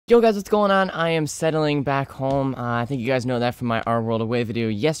Yo guys, what's going on? I am settling back home. I think you guys know that from my Our World Away video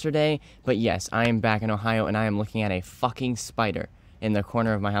yesterday. But yes, I am back in Ohio and I am looking at a fucking spider in the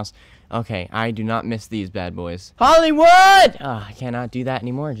corner of my house. Okay, I do not miss these bad boys. Hollywood! I cannot do that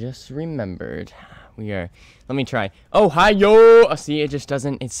anymore. Just remembered. Let me try. Ohio! See, it just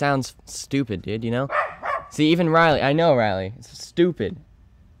doesn't, it sounds stupid, dude, you know? See, even Riley, I know Riley. It's stupid.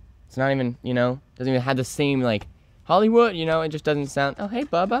 It's not even, you know, doesn't even have the same, like, Hollywood, you know, it just doesn't sound. Oh, hey,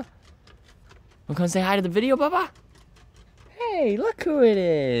 Bubba. I'm gonna say hi to the video, Bubba. Hey, look who it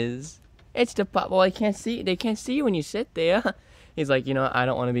is. It's the pup. Well, they can't see you when you sit there. He's like, you know, I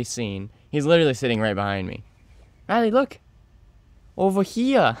don't want to be seen. He's literally sitting right behind me. Riley, look. Over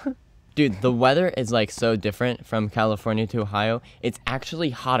here. Dude, the weather is, like, so different from California to Ohio. It's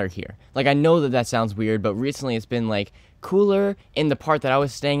actually hotter here. Like, I know that sounds weird, but recently it's been, like, cooler in the part that I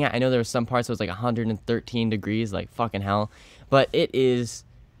was staying at. I know there were some parts that was, like, 113 degrees, like, fucking hell. But it is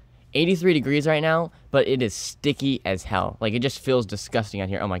 83 degrees right now, but it is sticky as hell. Like, it just feels disgusting out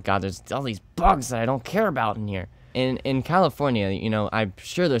here. Oh, my God, there's all these bugs that I don't care about in here. In California, you know, I'm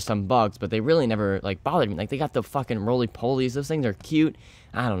sure there's some bugs, but they really never, like, bothered me. Like, they got the fucking roly-polies. Those things are cute.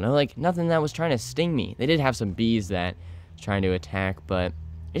 I don't know, like, nothing that was trying to sting me. They did have some bees that was trying to attack, but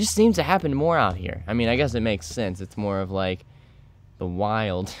it just seems to happen more out here. I mean, I guess it makes sense. It's more of, like, the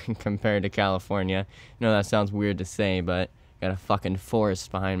wild compared to California. I know that sounds weird to say, but got a fucking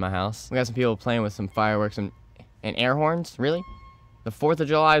forest behind my house. We got some people playing with some fireworks and air horns. Really? The 4th of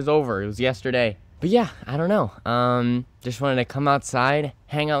July is over. It was yesterday. But yeah, I don't know. Just wanted to come outside,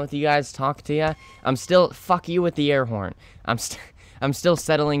 hang out with you guys, talk to you. I'm still, fuck you with the air horn. I'm still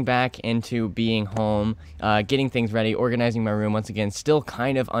settling back into being home, getting things ready, organizing my room once again, still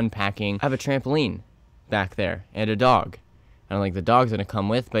kind of unpacking. I have a trampoline back there and a dog. I don't think the dog's gonna come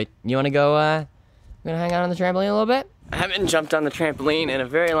with, but you wanna go, gonna hang out on the trampoline a little bit? I haven't jumped on the trampoline in a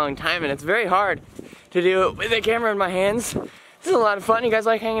very long time, and it's very hard to do it with a camera in my hands. This is a lot of fun. You guys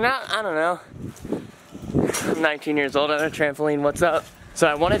like hanging out? I don't know. I'm 19 years old on a trampoline. What's up? So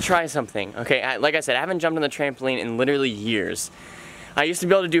I want to try something. Okay, like I said, I haven't jumped on the trampoline in literally years. I used to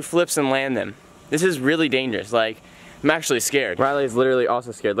be able to do flips and land them. This is really dangerous. Like, I'm actually scared. Riley's literally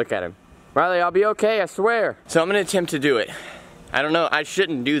also scared. Look at him. Riley, I'll be okay, I swear. So I'm going to attempt to do it. I don't know. I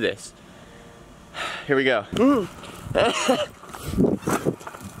shouldn't do this. Here we go. Burn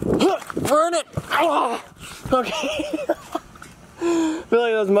it! Oh, okay. I feel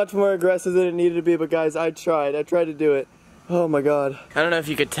like that was much more aggressive than it needed to be, but guys, I tried to do it. Oh my God. I don't know if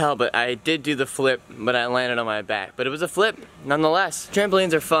you could tell, but I did do the flip, but I landed on my back. But it was a flip, nonetheless.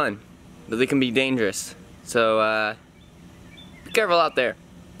 Trampolines are fun, but they can be dangerous. So, be careful out there,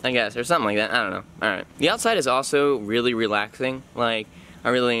 I guess, or something like that. I don't know. Alright. The outside is also really relaxing. Like, I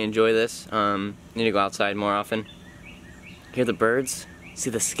really enjoy this. Need to go outside more often. Hear the birds, see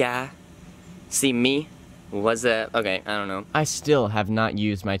the sky, see me. Was that? Okay, I don't know. I still have not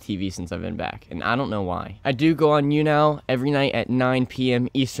used my TV since I've been back, and I don't know why. I do go on YouNow every night at 9 p.m.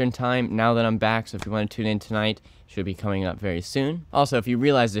 Eastern time now that I'm back, so if you want to tune in tonight, it should be coming up very soon. Also, if you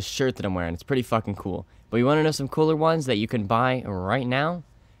realize this shirt that I'm wearing, it's pretty fucking cool. But you want to know some cooler ones that you can buy right now?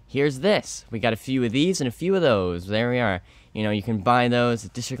 Here's this. We got a few of these and a few of those. There we are. You know, you can buy those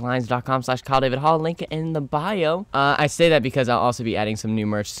at districtlines.com/KyleDavidHall. Link it in the bio. I say that because I'll also be adding some new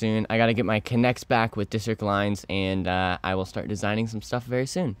merch soon. I gotta get my connects back with District Lines, and I will start designing some stuff very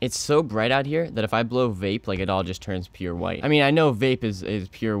soon. It's so bright out here that if I blow vape, like, it all just turns pure white. I mean, I know vape is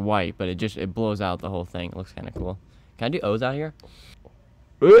pure white, but it blows out the whole thing. It looks kind of cool. Can I do O's out here?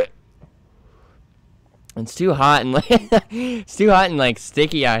 It's too hot and it's too hot and like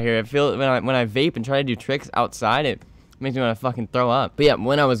sticky out here. I feel when I vape and try to do tricks outside, it makes me want to fucking throw up. But yeah,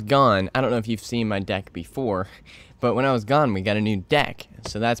 when I was gone, I don't know if you've seen my deck before, but when I was gone, we got a new deck,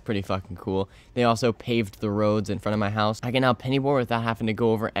 so that's pretty fucking cool. They also paved the roads in front of my house. I can now pennyboard without having to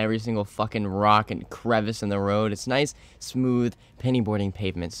go over every single fucking rock and crevice in the road. It's nice, smooth pennyboarding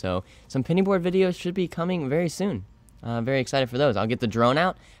pavement. So some pennyboard videos should be coming very soon. Very excited for those. I'll get the drone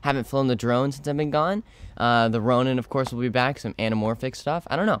out. Haven't flown the drone since I've been gone. The Ronin, of course, will be back. Some anamorphic stuff.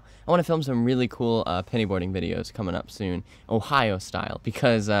 I don't know. I want to film some really cool pennyboarding videos coming up soon, Ohio style,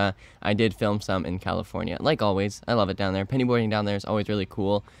 because I did film some in California. Like always, I love it down there. Pennyboarding down there is always really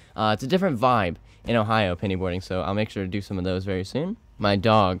cool. It's a different vibe in Ohio, pennyboarding, so I'll make sure to do some of those very soon. My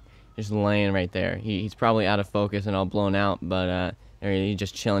dog just laying right there. He's probably out of focus and all blown out, but he's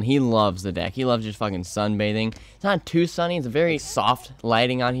just chilling. He loves the deck. He loves just fucking sunbathing. It's not too sunny. It's a very soft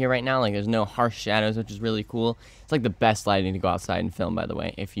lighting on here right now. Like, there's no harsh shadows, which is really cool. It's like the best lighting to go outside and film, by the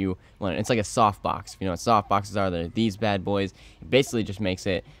way, if you want it. It's like a soft box. If you know what soft boxes are, they're these bad boys. It basically just makes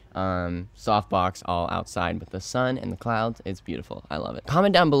it softbox all outside with the sun and the clouds. It's beautiful. I love it.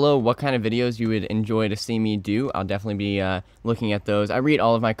 Comment down below what kind of videos you would enjoy to see me do. I'll definitely be looking at those. I read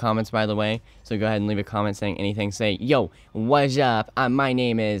all of my comments, by the way, so go ahead and leave a comment saying anything. Say, yo, what's up? My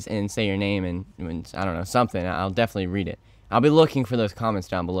name is, and say your name and I don't know, something. I'll definitely read it. I'll be looking for those comments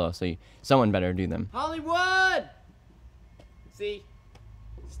down below, so someone better do them. Hollywood! See?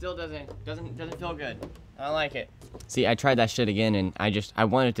 Still doesn't feel good. I don't like it. See, I tried that shit again, and I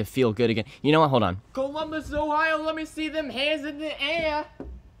wanted it to feel good again. You know what? Hold on. Columbus, Ohio, let me see them hands in the air.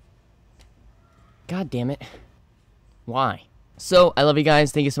 God damn it. Why? So, I love you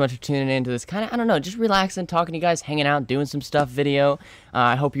guys. Thank you so much for tuning in to this kind of, I don't know, just relaxing, talking to you guys, hanging out, doing some stuff video.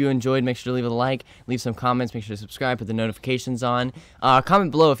 I hope you enjoyed. Make sure to leave a like, leave some comments, make sure to subscribe, put the notifications on. Comment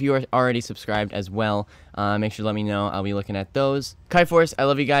below if you are already subscribed as well. Make sure to let me know. I'll be looking at those. Kite Force, I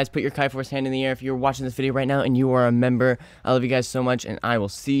love you guys. Put your Kite Force hand in the air if you're watching this video right now and you are a member. I love you guys so much, and I will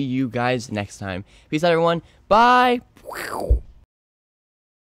see you guys next time. Peace out, everyone. Bye.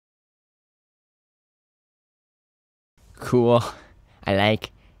 Cool. I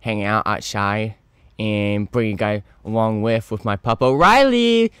like hanging out outside and bring a guy along with my pup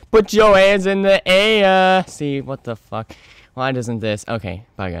O'Reilly. Put your hands in the air. See, what the fuck? Why doesn't this? Okay,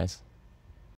 bye guys.